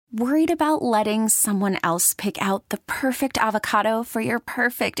Worried about letting someone else pick out the perfect avocado for your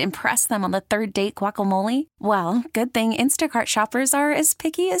perfect impress them on the third date guacamole? Well, good thing Instacart shoppers are as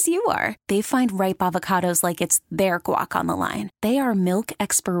picky as you are. They find ripe avocados like it's their guac on the line. They are milk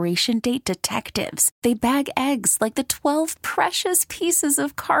expiration date detectives. They bag eggs like the 12 precious pieces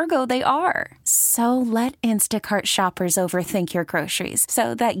of cargo they are. So let Instacart shoppers overthink your groceries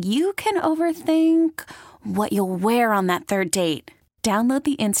so that you can overthink what you'll wear on that third date. Download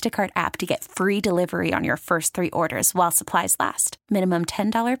the Instacart app to get free delivery on your first 3 orders while supplies last. Minimum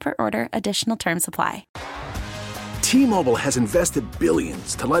 $10 per order. Additional terms apply. T-Mobile has invested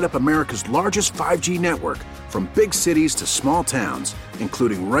billions to light up America's largest 5G network, from big cities to small towns,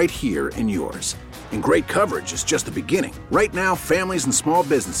 including right here in yours. And great coverage is just the beginning. Right now, families and small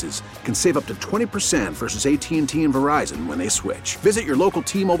businesses can save up to 20% versus AT&T and Verizon when they switch. Visit your local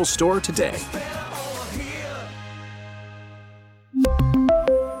T-Mobile store today.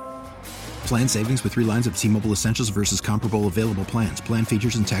 Plan savings with 3 lines of T-Mobile Essentials versus comparable available plans. Plan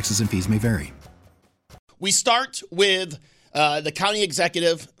features and taxes and fees may vary. We start with the county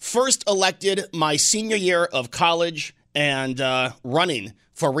executive, first elected my senior year of college and running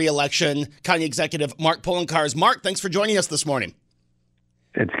for re-election, County Executive Mark Poloncarz. Mark, thanks for joining us this morning.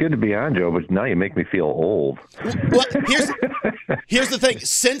 It's good to be on, Joe, but now you make me feel old. Well, here's the thing.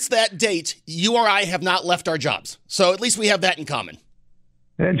 Since that date, you or I have not left our jobs. So at least we have that in common.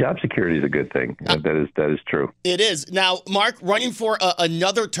 Yeah, job security is a good thing. That is true. It is. Now, Mark, running for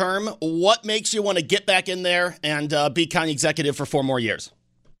another term, what makes you want to get back in there and be county executive for 4 more years?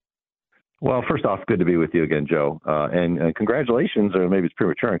 Well, first off, good to be with you again, Joe. And congratulations, or maybe it's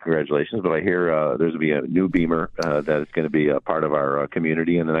premature congratulations, but I hear there's going to be a new Beamer that is going to be a part of our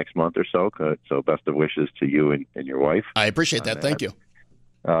community in the next month or so. So best of wishes to you and your wife. I appreciate that. Thank you.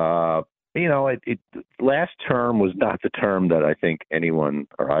 Last term was not the term that I think anyone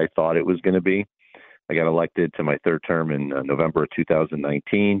or I thought it was going to be. I got elected to my 3rd term in November of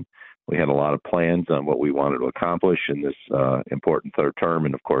 2019. We had a lot of plans on what we wanted to accomplish in this important 3rd term.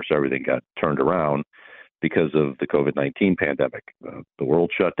 And of course, everything got turned around because of the COVID-19 pandemic. The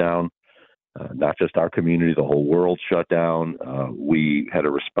world shut down, not just our community, the whole world shut down. We had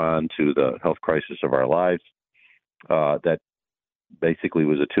to respond to the health crisis of our lives. That basically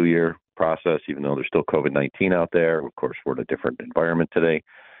was a 2-year process, even though there's still COVID-19 out there. Of course, we're in a different environment today.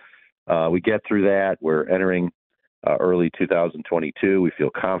 We get through that. We're entering early 2022. We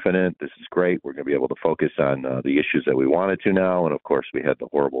feel confident. This is great. We're going to be able to focus on the issues that we wanted to now. And of course, we had the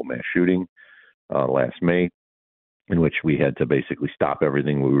horrible mass shooting last May, in which we had to basically stop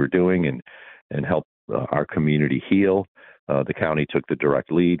everything we were doing and help our community heal. The county took the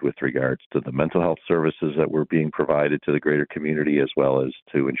direct lead with regards to the mental health services that were being provided to the greater community, as well as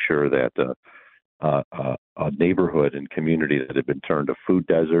to ensure that a neighborhood and community that had been turned a food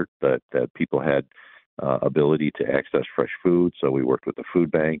desert, that people had ability to access fresh food. So we worked with the food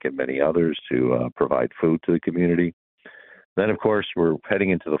bank and many others to provide food to the community. Then, of course, we're heading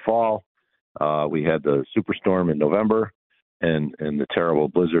into the fall. We had the superstorm in November and the terrible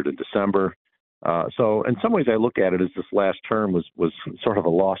blizzard in December. So in some ways, I look at it as this last term was sort of a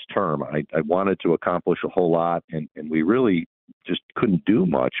lost term. I wanted to accomplish a whole lot, and we really just couldn't do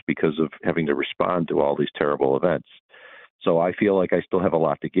much because of having to respond to all these terrible events. So I feel like I still have a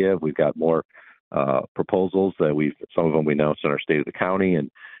lot to give. We've got more proposals that some of them we announced in our State of the County, and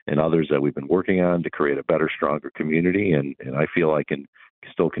others that we've been working on to create a better, stronger community. And I feel I can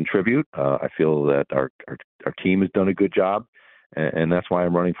still contribute. I feel that our team has done a good job. And that's why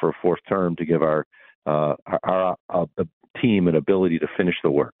I'm running for a 4th term, to give our team an ability to finish the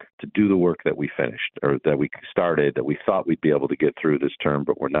work, to do the work that we finished or that we started, that we thought we'd be able to get through this term,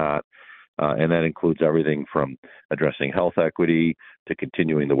 but we're not. And that includes everything from addressing health equity to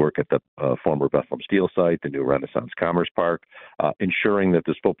continuing the work at the former Bethlehem Steel site, the new Renaissance Commerce Park, ensuring that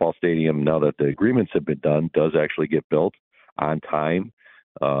this football stadium, now that the agreements have been done, does actually get built on time.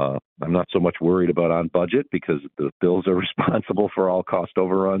 I'm not so much worried about on budget because the bills are responsible for all cost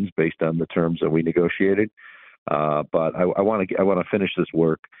overruns based on the terms that we negotiated. But I want to finish this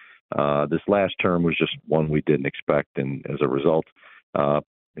work. This last term was just one we didn't expect, and as a result,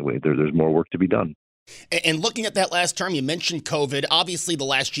 there's more work to be done. And looking at that last term, you mentioned COVID. Obviously, the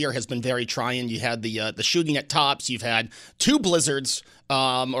last year has been very trying. You had the shooting at Tops. You've had 2 blizzards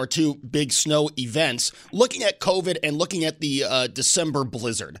or 2 big snow events. Looking at COVID and looking at the December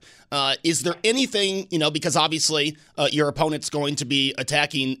blizzard, is there anything, because obviously your opponent's going to be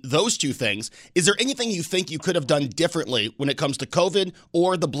attacking those 2 things. Is there anything you think you could have done differently when it comes to COVID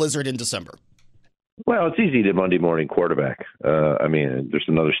or the blizzard in December? Well, it's easy to Monday morning quarterback. There's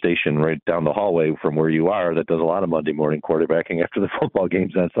another station right down the hallway from where you are that does a lot of Monday morning quarterbacking after the football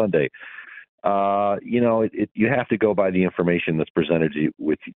games on Sunday. You have to go by the information that's presented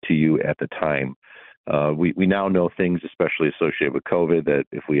to you at the time. We now know things, especially associated with COVID, that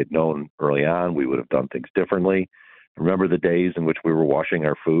if we had known early on, we would have done things differently. Remember the days in which we were washing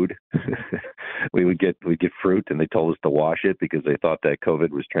our food? we'd get fruit, and they told us to wash it because they thought that COVID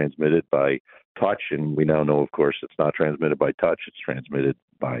was transmitted by touch, and we now know, of course, it's not transmitted by touch; it's transmitted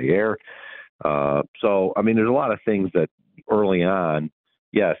by air. There's a lot of things that early on,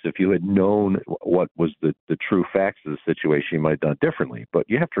 yes, if you had known what was the true facts of the situation, you might have done it differently. But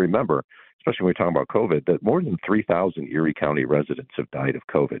you have to remember, especially when we're talking about COVID, that more than 3,000 Erie County residents have died of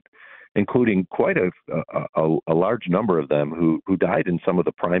COVID, including quite a large number of them who died in some of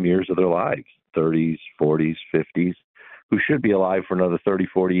the prime years of their lives, 30s, 40s, 50s, who should be alive for another 30,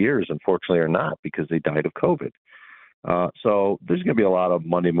 40 years, unfortunately are not because they died of COVID. So there's going to be a lot of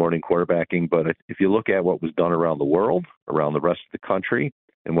Monday morning quarterbacking, but if you look at what was done around the world, around the rest of the country,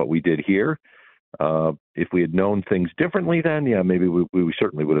 and what we did here, if we had known things differently then, maybe we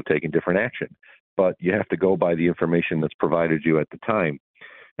certainly would have taken different action. But you have to go by the information that's provided you at the time.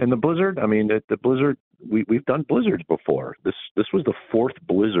 And the blizzard, the blizzard, we've done blizzards before. This was the fourth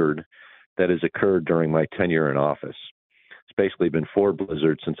blizzard that has occurred during my tenure in office. It's basically been 4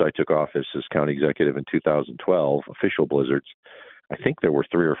 blizzards since I took office as county executive in 2012, official blizzards. I think there were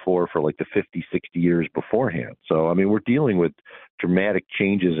 3 or 4 for like the 50, 60 years beforehand. So, we're dealing with dramatic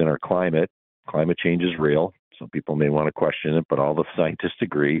changes in our climate. Climate change is real. Some people may want to question it, but all the scientists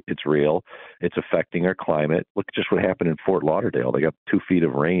agree it's real. It's affecting our climate. Look at just what happened in Fort Lauderdale. They got 2 feet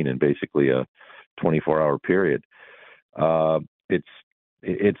of rain in basically a 24-hour period.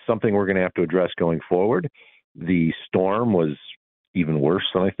 It's something we're going to have to address going forward. The storm was even worse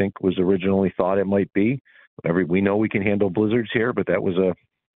than I think was originally thought it might be. We know we can handle blizzards here, but that was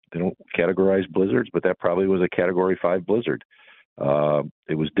they don't categorize blizzards, but that probably was a Category 5 blizzard.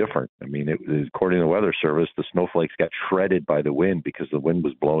 It was different. According to the Weather Service, the snowflakes got shredded by the wind because the wind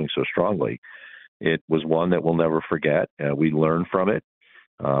was blowing so strongly. It was one that we'll never forget. We learned from it.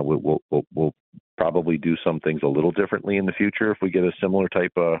 We'll probably do some things a little differently in the future if we get a similar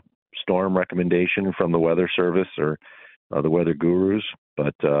type of storm recommendation from the Weather Service or the weather gurus.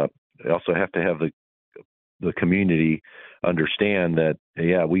 But we also have to have the community understand that,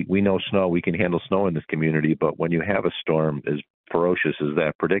 we know snow. We can handle snow in this community. But when you have a storm as ferocious as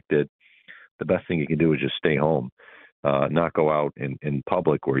that predicted, the best thing you can do is just stay home, not go out in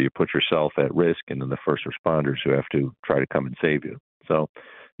public where you put yourself at risk and then the first responders who have to try to come and save you. So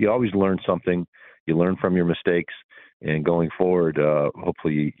you always learn something. You learn from your mistakes. And going forward,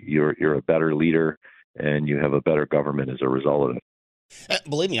 hopefully you're a better leader and you have a better government as a result of it.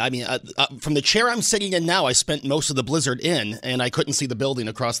 Believe me, from the chair I'm sitting in now, I spent most of the blizzard in, and I couldn't see the building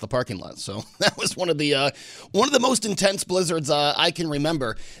across the parking lot. So that was one of the most intense blizzards I can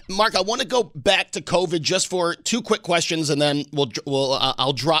remember. Mark, I want to go back to COVID just for 2 quick questions, and then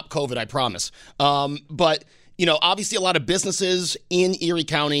I'll drop COVID, I promise. But obviously a lot of businesses in Erie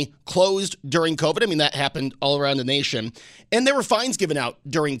County closed during COVID. That happened all around the nation, and there were fines given out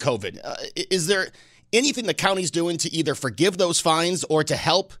during COVID. Is there anything the county's doing to either forgive those fines or to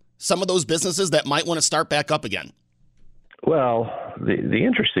help some of those businesses that might want to start back up again? Well, the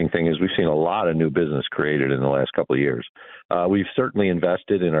interesting thing is we've seen a lot of new business created in the last couple of years. We've certainly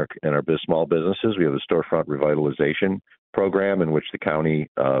invested in our small businesses. We have a storefront revitalization program in which the county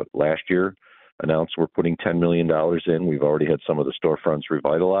last year announced we're putting $10 million in. We've already had some of the storefronts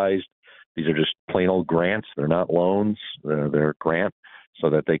revitalized. These are just plain old grants. They're not loans. They're grant so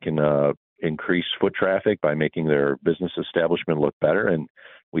that they can increase foot traffic by making their business establishment look better. And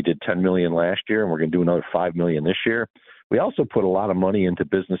we did $10 million last year, and we're going to do another $5 million this year. We also put a lot of money into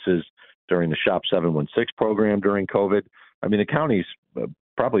businesses during the Shop 716 program during COVID. The county's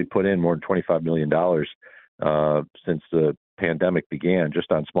probably put in more than $25 million since the pandemic began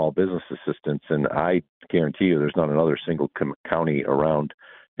just on small business assistance. And I guarantee you there's not another single county around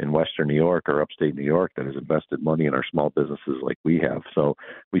in Western New York or upstate New York that has invested money in our small businesses like we have. So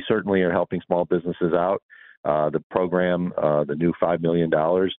we certainly are helping small businesses out. The program, the new $5 million,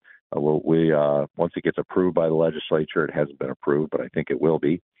 once it gets approved by the legislature, it hasn't been approved, but I think it will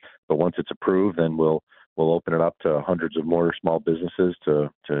be. But once it's approved, then we'll open it up to hundreds of more small businesses to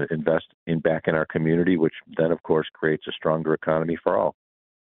invest back in our community, which then, of course, creates a stronger economy for all.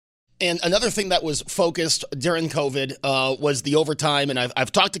 And another thing that was focused during COVID was the overtime. And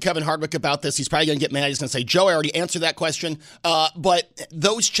I've talked to Kevin Hardwick about this. He's probably going to get mad. He's going to say, Joe, I already answered that question. But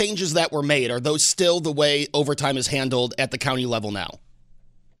those changes that were made, are those still the way overtime is handled at the county level now?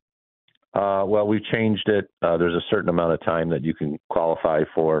 Well, we've changed it. There's a certain amount of time that you can qualify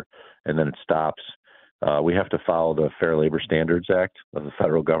for, and then it stops. We have to follow the Fair Labor Standards Act of the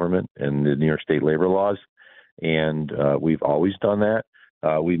federal government and the New York State labor laws, and we've always done that.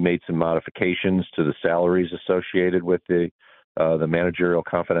 We've made some modifications to the salaries associated with the managerial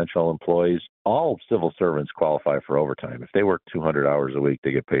confidential employees. All civil servants qualify for overtime. If they work 200 hours a week,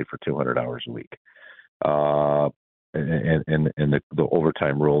 they get paid for 200 hours a week. And the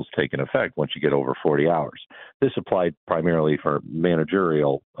overtime rules take in effect once you get over 40 hours. This applied primarily for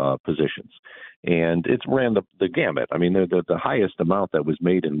managerial positions, and it's ran the gamut. I mean, the highest amount that was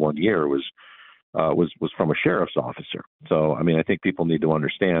made in 1 year was from a sheriff's officer. So, I mean, I think people need to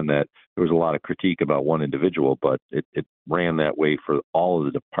understand that there was a lot of critique about one individual, but it ran that way for all of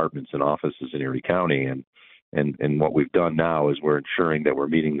the departments and offices in Erie County. And what we've done now is we're ensuring that we're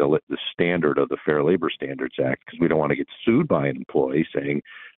meeting the standard of the Fair Labor Standards Act, because we don't want to get sued by an employee saying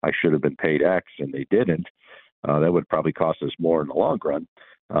I should have been paid X and they didn't. That would probably cost us more in the long run.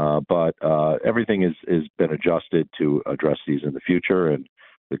 But everything has been adjusted to address these in the future, and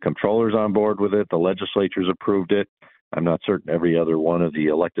the comptroller's on board with it. The legislature's approved it. I'm not certain every other one of the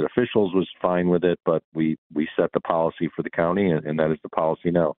elected officials was fine with it, but we set the policy for the county, and that is the policy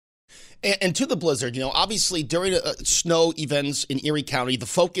now. And to the blizzard, obviously during snow events in Erie County, the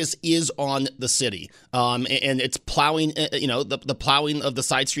focus is on the city, and it's plowing, the plowing of the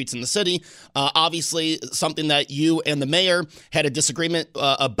side streets in the city. Obviously, something that you and the mayor had a disagreement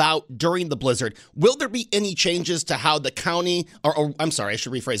about during the blizzard. Will there be any changes to how the county, or I'm sorry, I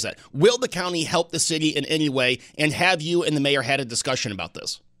should rephrase that. Will the county help the city in any way, and have you and the mayor had a discussion about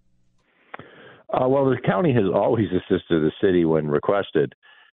this? Well, the county has always assisted the city when requested.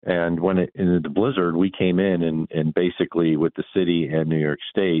 And when in the blizzard, we came in and basically with the city and New York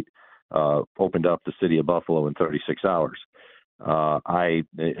State opened up the city of Buffalo in 36 hours. I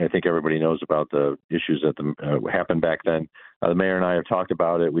think everybody knows about the issues that happened back then. The mayor and I have talked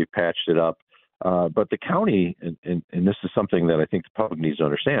about it. We've patched it up. But the county, and this is something that I think the public needs to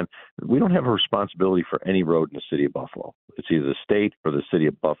understand, we don't have a responsibility for any road in the city of Buffalo. It's either the state or the city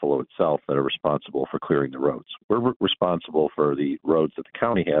of Buffalo itself that are responsible for clearing the roads. We're responsible for the roads that the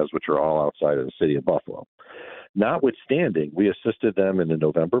county has, which are all outside of the city of Buffalo. Notwithstanding, we assisted them in the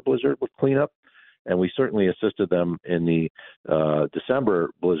November blizzard with cleanup, and we certainly assisted them in the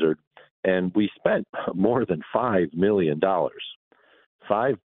December blizzard, and we spent more than $5 million.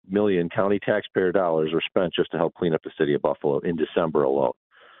 $5 million county taxpayer dollars were spent just to help clean up the city of Buffalo in December alone.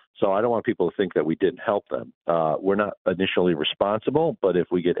 So I don't want people to think that we didn't help them. We're not initially responsible, but if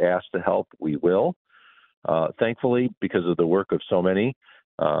we get asked to help, we will. Thankfully, because of the work of so many,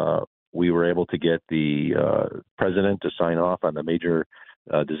 we were able to get the president to sign off on the major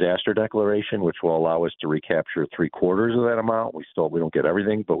disaster declaration, which will allow us to recapture 3/4 of that amount. We don't get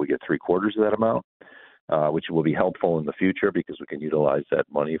everything, but we get 3/4 of that amount. Which will be helpful in the future because we can utilize that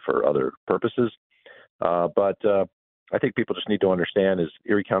money for other purposes. But I think people just need to understand is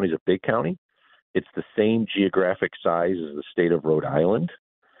Erie County is a big county. It's the same geographic size as the state of Rhode Island.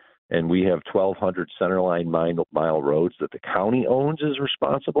 And we have 1,200 centerline mile roads that the county owns is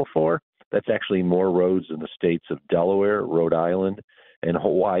responsible for. That's actually more roads than the states of Delaware, Rhode Island, and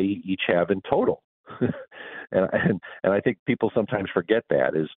Hawaii each have in total. and I think people sometimes forget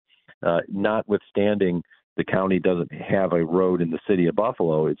that is, notwithstanding the county doesn't have a road in the city of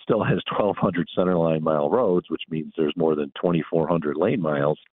Buffalo, it still has 1,200 centerline mile roads, which means there's more than 2,400 lane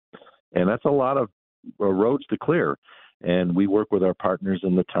miles. And that's a lot of roads to clear. And we work with our partners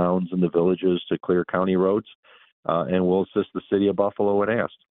in the towns and the villages to clear county roads, and we'll assist the city of Buffalo when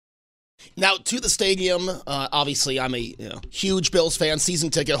asked. Now, to the stadium, obviously I'm a huge Bills fan, season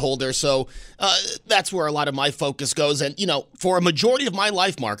ticket holder, so that's where a lot of my focus goes. And, for a majority of my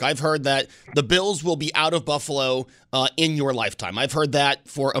life, Mark, I've heard that the Bills will be out of Buffalo in your lifetime. I've heard that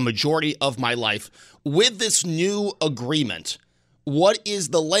for a majority of my life. With this new agreement, what is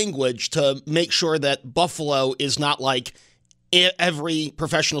the language to make sure that Buffalo is not like every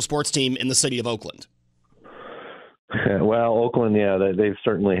professional sports team in the city of Oakland? Well, Oakland, yeah, they've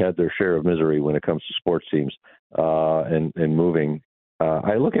certainly had their share of misery when it comes to sports teams and moving.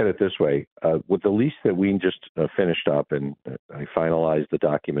 I look at it this way. With the lease that we just finished up, and I finalized the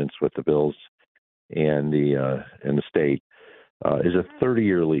documents with the Bills and the state, is a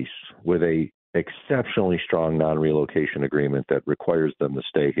 30-year lease with a exceptionally strong non-relocation agreement that requires them to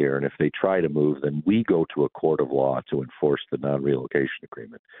stay here. And if they try to move, then we go to a court of law to enforce the non-relocation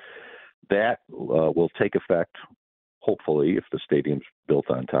agreement. That will take effect, hopefully, if the stadium's built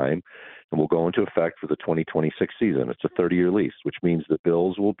on time, and will go into effect for the 2026 season. It's a 30-year lease, which means the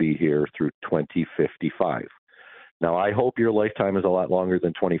Bills will be here through 2055. Now, I hope your lifetime is a lot longer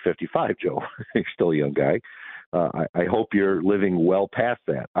than 2055, Joe. You're still a young guy. I hope you're living well past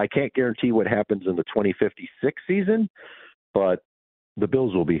that. I can't guarantee what happens in the 2056 season, but the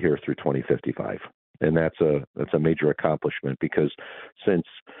Bills will be here through 2055. And that's a major accomplishment, because since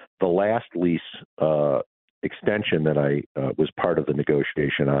the last lease extension that I was part of the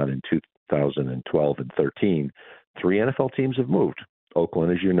negotiation on in 2012 and 13, 3 NFL teams have moved.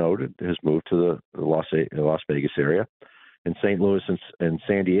 Oakland, as you noted, has moved to the Las Vegas area, and St. Louis and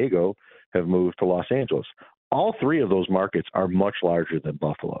San Diego have moved to Los Angeles. All 3 of those markets are much larger than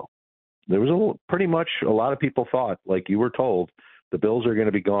Buffalo. There was pretty much a lot of people thought, like you were told, the Bills are going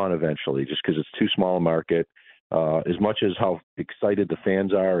to be gone eventually just because it's too small a market. As much as how excited the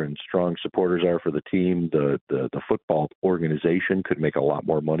fans are and strong supporters are for the team, the football organization could make a lot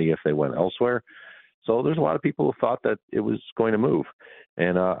more money if they went elsewhere. So there's a lot of people who thought that it was going to move.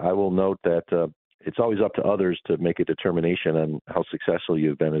 And I will note that it's always up to others to make a determination on how successful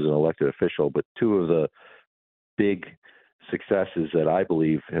you've been as an elected official. But 2 of the big successes that I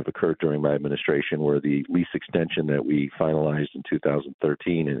believe have occurred during my administration were the lease extension that we finalized in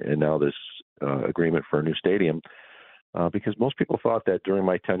 2013 and now this agreement for a new stadium, because most people thought that during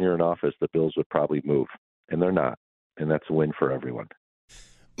my tenure in office the Bills would probably move, and they're not, and that's a win for everyone.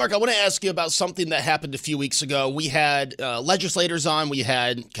 Mark, I want to ask you about something that happened a few weeks ago. We had legislators on. We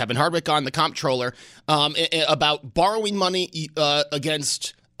had Kevin Hardwick on, the comptroller, about borrowing money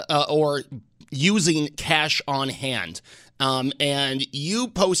against or using cash on hand. And you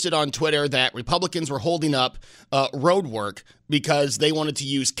posted on Twitter that Republicans were holding up road work because they wanted to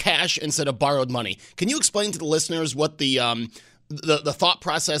use cash instead of borrowed money. Can you explain to the listeners what the thought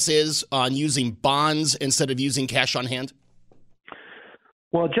process is on using bonds instead of using cash on hand?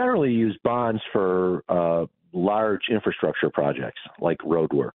 Well, generally you use bonds for large infrastructure projects like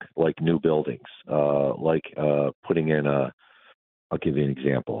road work, like new buildings, like putting in I'll give you an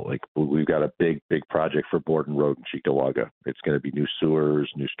example. Like we've got a big project for Borden Road in Cheektowaga. It's going to be new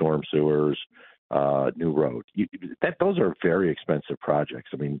sewers, new storm sewers, new road. Those are very expensive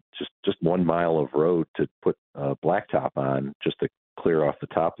projects. I mean, just 1 mile of road to put blacktop on, just to clear off the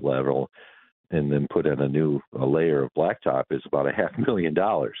top level, and then put in a layer of blacktop is about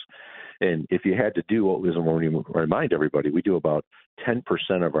 $500,000. And if you had to do what was, I remind everybody, we do about 10%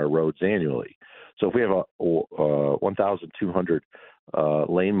 of our roads annually. So if we have 1,200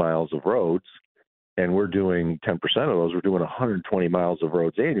 lane miles of roads, and we're doing 10% of those, we're doing 120 miles of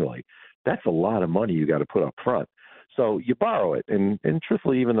roads annually. That's a lot of money you got to put up front. So you borrow it, and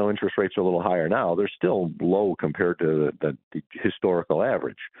truthfully, even though interest rates are a little higher now, they're still low compared to the historical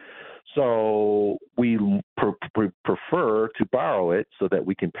average. So we prefer to borrow it so that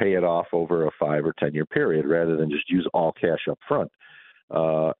we can pay it off over a 5 or 10 year period rather than just use all cash up front.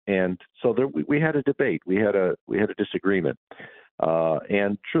 And so we had a debate. We had a disagreement.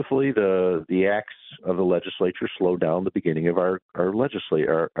 And truthfully, the acts of the legislature slowed down the beginning of our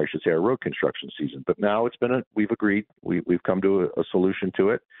road construction season. But now we've agreed. We've come to a solution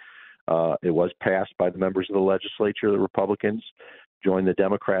to it. It was passed by the members of the legislature. The Republicans joined the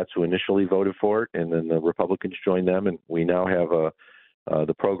Democrats who initially voted for it, and then the Republicans joined them. And we now have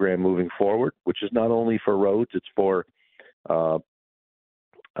the program moving forward, which is not only for roads, it's for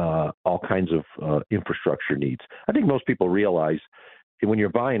all kinds of infrastructure needs. I think most people realize that when you're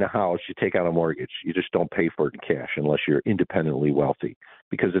buying a house, you take out a mortgage. You just don't pay for it in cash unless you're independently wealthy,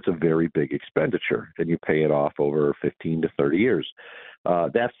 because it's a very big expenditure, and you pay it off over 15 to 30 years.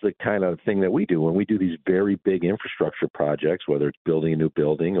 That's the kind of thing that we do. When we do these very big infrastructure projects, whether it's building a new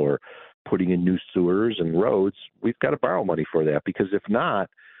building or putting in new sewers and roads, we've got to borrow money for that, because if not,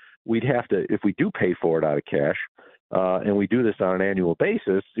 we'd have to, if we do pay for it out of cash, and we do this on an annual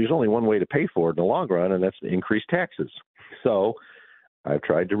basis, there's only one way to pay for it in the long run, and that's to increase taxes. So I've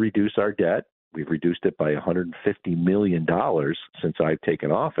tried to reduce our debt. We've reduced it by $150 million since I've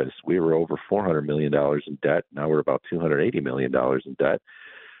taken office. We were over $400 million in debt. Now we're about $280 million in debt.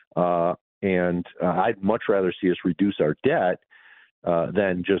 And I'd much rather see us reduce our debt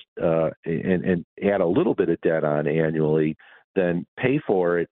than just and add a little bit of debt on annually than pay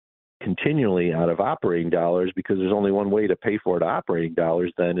for it continually out of operating dollars, because there's only one way to pay for it operating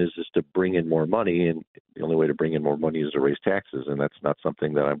dollars then is just to bring in more money, and the only way to bring in more money is to raise taxes, and that's not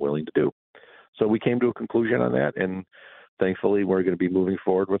something that I'm willing to do. So we came to a conclusion on that, and thankfully we're going to be moving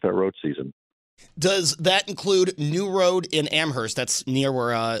forward with our road season. Does that include New Road in Amherst? That's near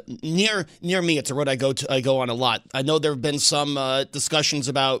where near me. It's a road I go on a lot. I know there have been some discussions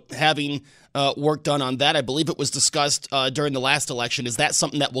about having work done on that. I believe it was discussed during the last election. Is that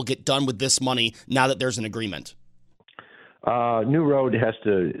something that will get done with this money now that there's an agreement? New road has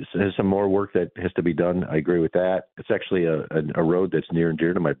some more work that has to be done. I agree with that. It's actually a road that's near and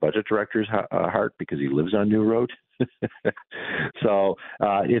dear to my budget director's heart because he lives on New Road. So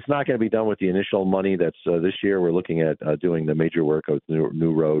it's not going to be done with the initial money that's this year. We're looking at doing the major work of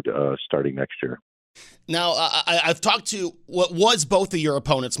New Road starting next year. Now, I've talked to what was both of your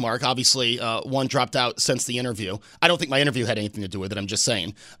opponents, Mark. Obviously, one dropped out since the interview. I don't think my interview had anything to do with it. I'm just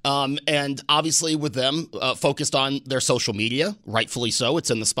saying. And obviously with them focused on their social media, rightfully so.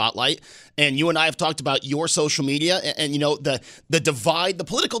 It's in the spotlight. And you and I have talked about your social media and the divide, the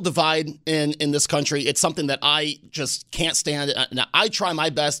political divide in this country. It's something that I just can't stand. Now, I try my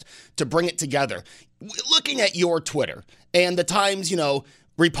best to bring it together. Looking at your Twitter and the times,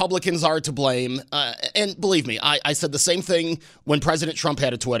 Republicans are to blame. And believe me, I said the same thing when President Trump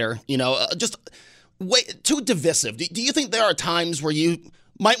had a Twitter, just way too divisive. Do you think there are times where you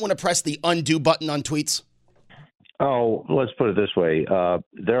might want to press the undo button on tweets? Oh, let's put it this way.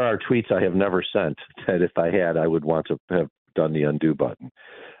 There are tweets I have never sent that if I had, I would want to have done the undo button.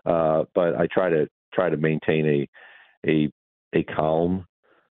 But I try to maintain a calm.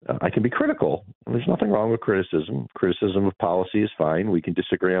 I can be critical. There's nothing wrong with criticism. Criticism of policy is fine. We can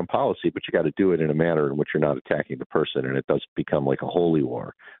disagree on policy, but you got to do it in a manner in which you're not attacking the person, and it does become like a holy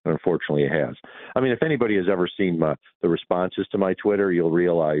war. And unfortunately, it has. I mean, if anybody has ever seen the responses to my Twitter, you'll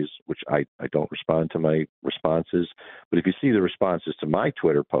realize, which I don't respond to my responses, but if you see the responses to my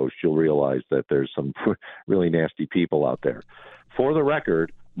Twitter post, you'll realize that there's some really nasty people out there. For the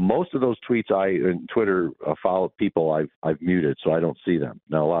record, most of those tweets in Twitter follow people I've muted, so I don't see them.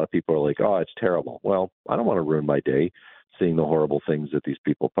 Now, a lot of people are like, "Oh, it's terrible." Well, I don't want to ruin my day seeing the horrible things that these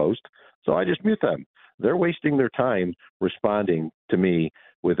people post, so I just mute them. They're wasting their time responding to me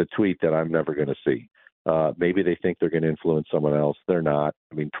with a tweet that I'm never going to see. Maybe they think they're going to influence someone else. They're not.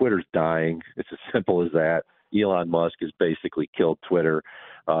 I mean, Twitter's dying. It's as simple as that. Elon Musk has basically killed Twitter.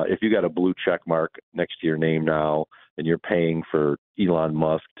 If you got a blue check mark next to your name now, and you're paying for Elon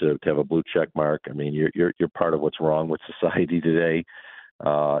Musk to have a blue check mark, I mean, you're part of what's wrong with society today.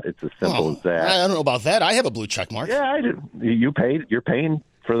 It's as simple as that. I don't know about that. I have a blue check mark. Yeah, I did. You're paying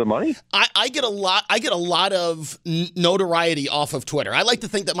for the money. I get a lot of notoriety off of Twitter. I like to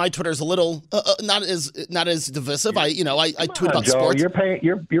think that my Twitter is a little not as divisive. I tweet about Joe, sports. You're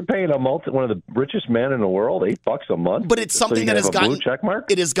paying one of the richest men in the world $8 a month. But it's something that has gotten blue check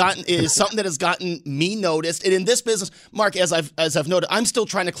mark. It is something that has gotten me noticed. And in this business, Mark, as I've noted, I'm still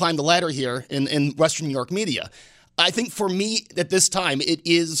trying to climb the ladder here in Western New York media. I think for me at this time,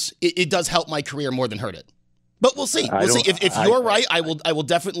 it does help my career more than hurt it. But we'll see. We'll see. If you're right, I will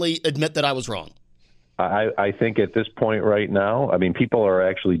definitely admit that I was wrong. I think at this point right now, I mean, people are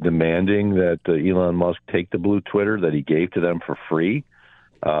actually demanding that Elon Musk take the blue Twitter that he gave to them for free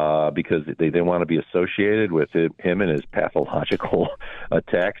because they want to be associated with him and his pathological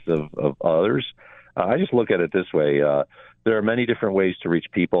attacks of others. I just look at it this way. There are many different ways to reach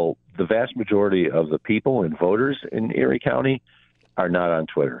people. The vast majority of the people and voters in Erie County are not on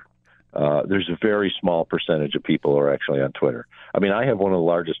Twitter. There's a very small percentage of people who are actually on Twitter. I mean, I have one of the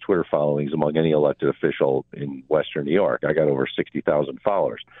largest Twitter followings among any elected official in Western New York. I got over 60,000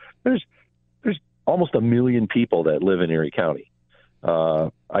 followers. There's almost 1 million people that live in Erie County.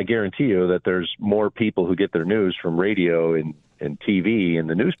 I guarantee you that there's more people who get their news from radio and TV and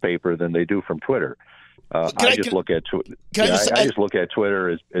the newspaper than they do from Twitter. I just look at Twitter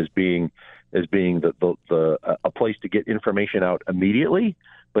as being a place to get information out immediately,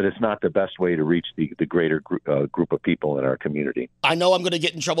 but it's not the best way to reach the greater group of people in our community. I know I'm going to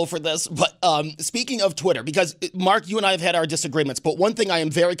get in trouble for this, but speaking of Twitter, because Mark, you and I have had our disagreements, but one thing I am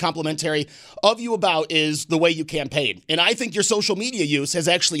very complimentary of you about is the way you campaign. And I think your social media use has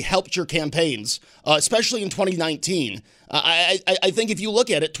actually helped your campaigns, especially in 2019. I think if you look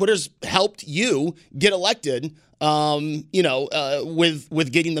at it, Twitter's helped you get elected,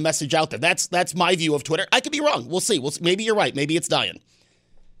 with getting the message out there. That's my view of Twitter. I could be wrong. We'll see. Maybe you're right. Maybe it's dying.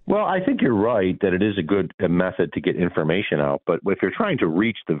 Well, I think you're right that it is a good method to get information out. But if you're trying to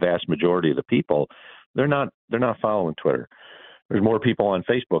reach the vast majority of the people, they're not following Twitter. There's more people on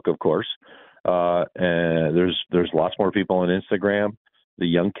Facebook, of course. And there's lots more people on Instagram. The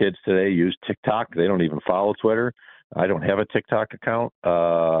young kids today use TikTok. They don't even follow Twitter. I don't have a TikTok account.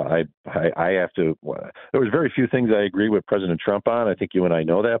 I have to. There was very few things I agree with President Trump on. I think you and I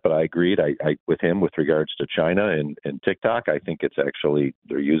know that, but I agreed with him with regards to China and TikTok. I think it's actually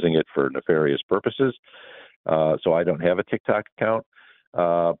they're using it for nefarious purposes. So I don't have a TikTok account.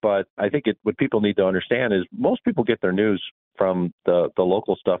 But I think what people need to understand is most people get their news from the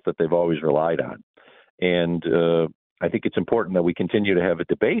local stuff that they've always relied on, and I think it's important that we continue to have a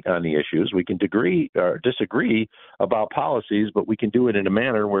debate on the issues. We can disagree about policies, but we can do it in a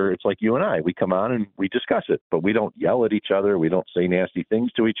manner where it's like you and I. We come on and we discuss it, but we don't yell at each other. We don't say nasty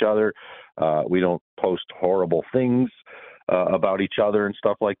things to each other. We don't post horrible things about each other and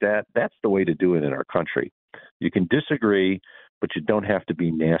stuff like that. That's the way to do it in our country. You can disagree, but you don't have to be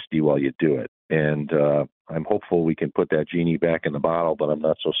nasty while you do it. And I'm hopeful we can put that genie back in the bottle, but I'm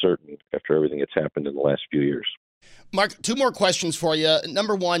not so certain after everything that's happened in the last few years. Mark, two more questions for you.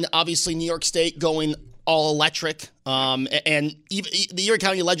 Number one, obviously New York State going all electric, and even the Erie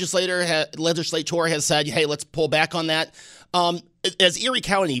County legislature has said, hey, let's pull back on that. As Erie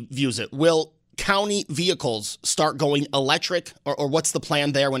County views it, will county vehicles start going electric, or what's the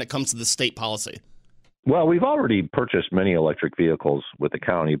plan there when it comes to the state policy? Well, we've already purchased many electric vehicles with the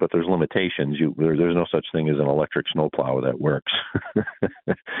county, but there's limitations. There's no such thing as an electric snowplow that works.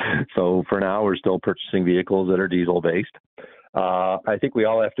 So for now, we're still purchasing vehicles that are diesel-based. I think we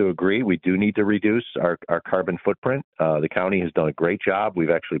all have to agree we do need to reduce our carbon footprint. The county has done a great job.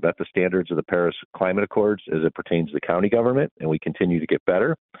 We've actually met the standards of the Paris Climate Accords as it pertains to the county government, and we continue to get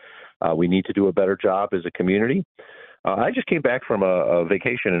better. We need to do a better job as a community. I just came back from a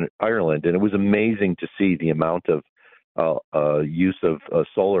vacation in Ireland, and it was amazing to see the amount of use of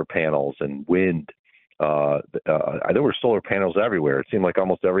solar panels and wind. There were solar panels everywhere. It seemed like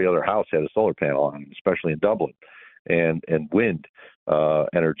almost every other house had a solar panel on, especially in Dublin, and wind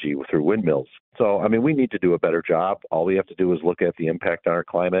energy through windmills. So, I mean, we need to do a better job. All we have to do is look at the impact on our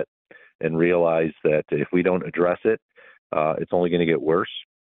climate and realize that if we don't address it, it's only going to get worse.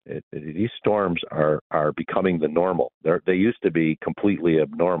 These storms are becoming the normal. They used to be completely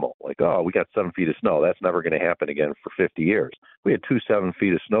abnormal. Like, oh, we got 7 feet of snow. That's never going to happen again for 50 years. We had 2 7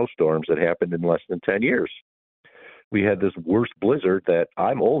 feet of snowstorms that happened in less than 10 years. We had this worst blizzard that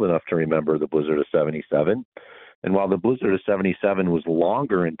I'm old enough to remember, the blizzard of 77. And while the blizzard of 77 was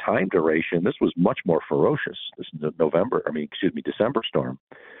longer in time duration, this was much more ferocious, this December storm.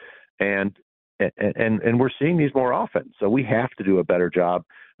 And we're seeing these more often. So we have to do a better job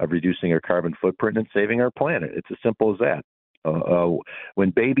of reducing our carbon footprint and saving our planet. It's as simple as that.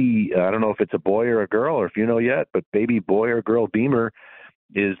 When baby, I don't know if it's a boy or a girl, or if you know yet, but baby boy or girl Beamer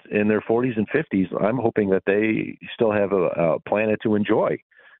is in their 40s and 50s, I'm hoping that they still have a planet to enjoy,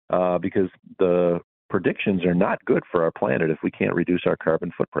 because the predictions are not good for our planet if we can't reduce our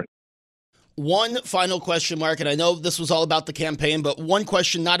carbon footprint. One final question, Mark, and I know this was all about the campaign, but one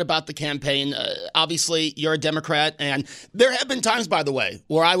question not about the campaign. Obviously, you're a Democrat, and there have been times, by the way,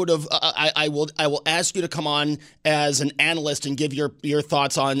 where I will ask you to come on as an analyst and give your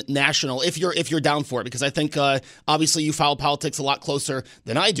thoughts on national, if you're down for it, because I think obviously you follow politics a lot closer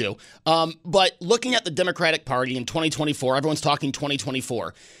than I do. But looking at the Democratic Party in 2024, everyone's talking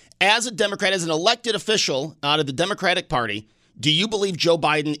 2024. As a Democrat, as an elected official out of the Democratic Party, do you believe Joe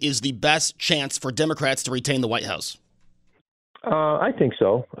Biden is the best chance for Democrats to retain the White House? I think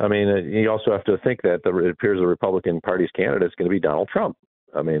so. I mean, you also have to think that it appears the Republican Party's candidate is going to be Donald Trump.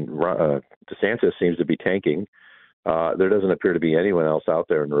 I mean, DeSantis seems to be tanking. There doesn't appear to be anyone else out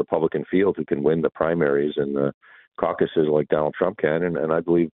there in the Republican field who can win the primaries and the caucuses like Donald Trump can. And I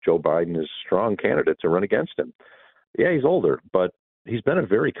believe Joe Biden is a strong candidate to run against him. Yeah, he's older, but he's been a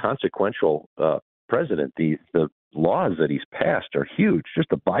very consequential president. The laws that he's passed are huge.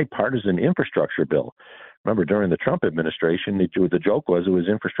 Just a bipartisan infrastructure bill. Remember, during the Trump administration, the joke was it was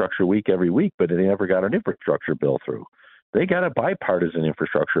infrastructure week every week, but they never got an infrastructure bill through. They got a bipartisan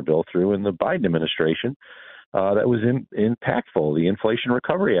infrastructure bill through in the Biden administration that was impactful. The Inflation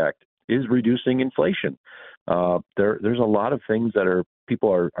Recovery Act is reducing inflation. There's a lot of things that people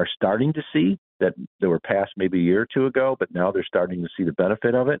are starting to see that they were passed maybe a year or two ago, but now they're starting to see the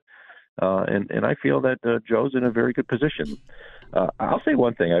benefit of it. And I feel that Joe's in a very good position. I'll say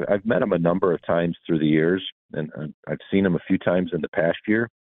one thing. I've met him a number of times through the years, and I've seen him a few times in the past year,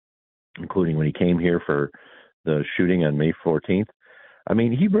 including when he came here for the shooting on May 14th. I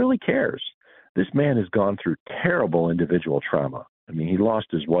mean, he really cares. This man has gone through terrible individual trauma. I mean, he lost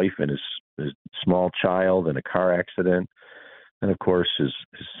his wife and his small child in a car accident. And, of course, his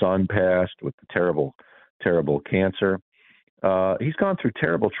son passed with the terrible, terrible cancer. He's gone through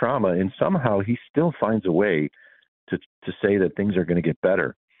terrible trauma, and somehow he still finds a way to say that things are going to get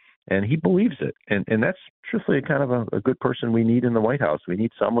better. And he believes it. And that's truthfully kind of a good person we need in the White House. We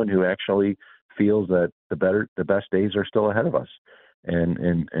need someone who actually feels that the best days are still ahead of us.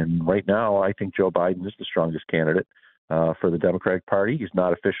 And right now, I think Joe Biden is the strongest candidate for the Democratic Party. He's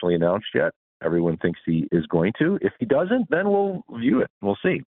not officially announced yet. Everyone thinks he is going to. If he doesn't, then we'll view it. We'll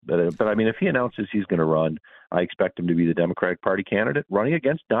see. But I mean, if he announces he's going to run, I expect him to be the Democratic Party candidate running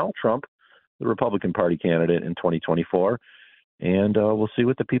against Donald Trump, the Republican Party candidate in 2024, and we'll see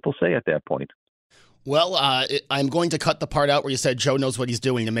what the people say at that point. Well, I'm going to cut the part out where you said Joe knows what he's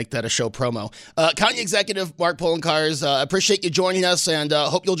doing to make that a show promo. County Executive Mark Poloncarz, appreciate you joining us, and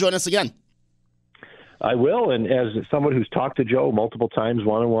hope you'll join us again. I will, and as someone who's talked to Joe multiple times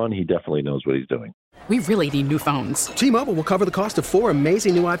one-on-one, he definitely knows what he's doing. We really need new phones. T-Mobile will cover the cost of 4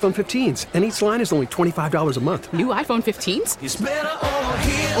 amazing new iPhone 15s, and each line is only $25 a month. New iPhone 15s? It's better over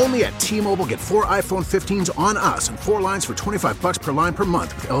here. Only at T-Mobile, get 4 iPhone 15s on us and 4 lines for $25 per line per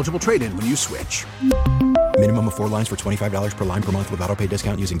month with eligible trade-in when you switch. Minimum of 4 lines for $25 per line per month with autopay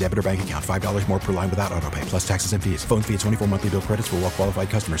discount using debit or bank account. $5 more per line without autopay, plus taxes and fees. Phone fee at 24 monthly bill credits for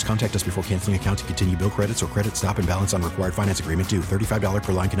well-qualified customers. Contact us before canceling account to continue bill credits or credit stop and balance on required finance agreement due. $35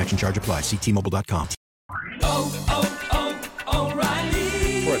 per line connection charge applies. See T-Mobile.com.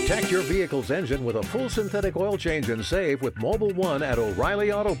 O'Reilly. Protect your vehicle's engine with a full synthetic oil change and save with Mobile One at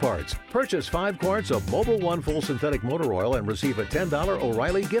O'Reilly Auto Parts. Purchase 5 quarts of Mobile One full synthetic motor oil and receive a $10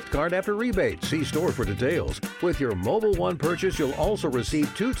 O'Reilly gift card after rebate. See store for details. With your Mobile One purchase, you'll also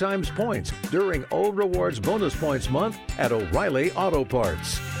receive 2 times points during O Rewards Bonus Points Month at O'Reilly Auto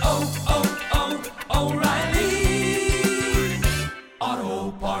Parts. O'Reilly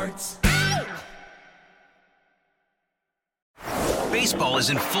Auto Parts. Baseball is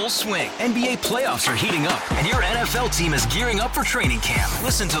in full swing. NBA playoffs are heating up, and your NFL team is gearing up for training camp.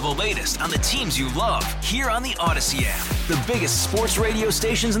 Listen to the latest on the teams you love here on the Odyssey app. The biggest sports radio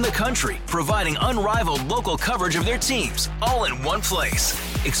stations in the country, providing unrivaled local coverage of their teams, all in one place.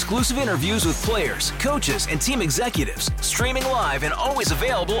 Exclusive interviews with players, coaches, and team executives, streaming live and always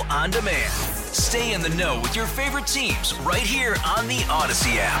available on demand. Stay in the know with your favorite teams right here on the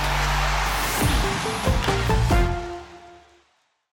Odyssey app.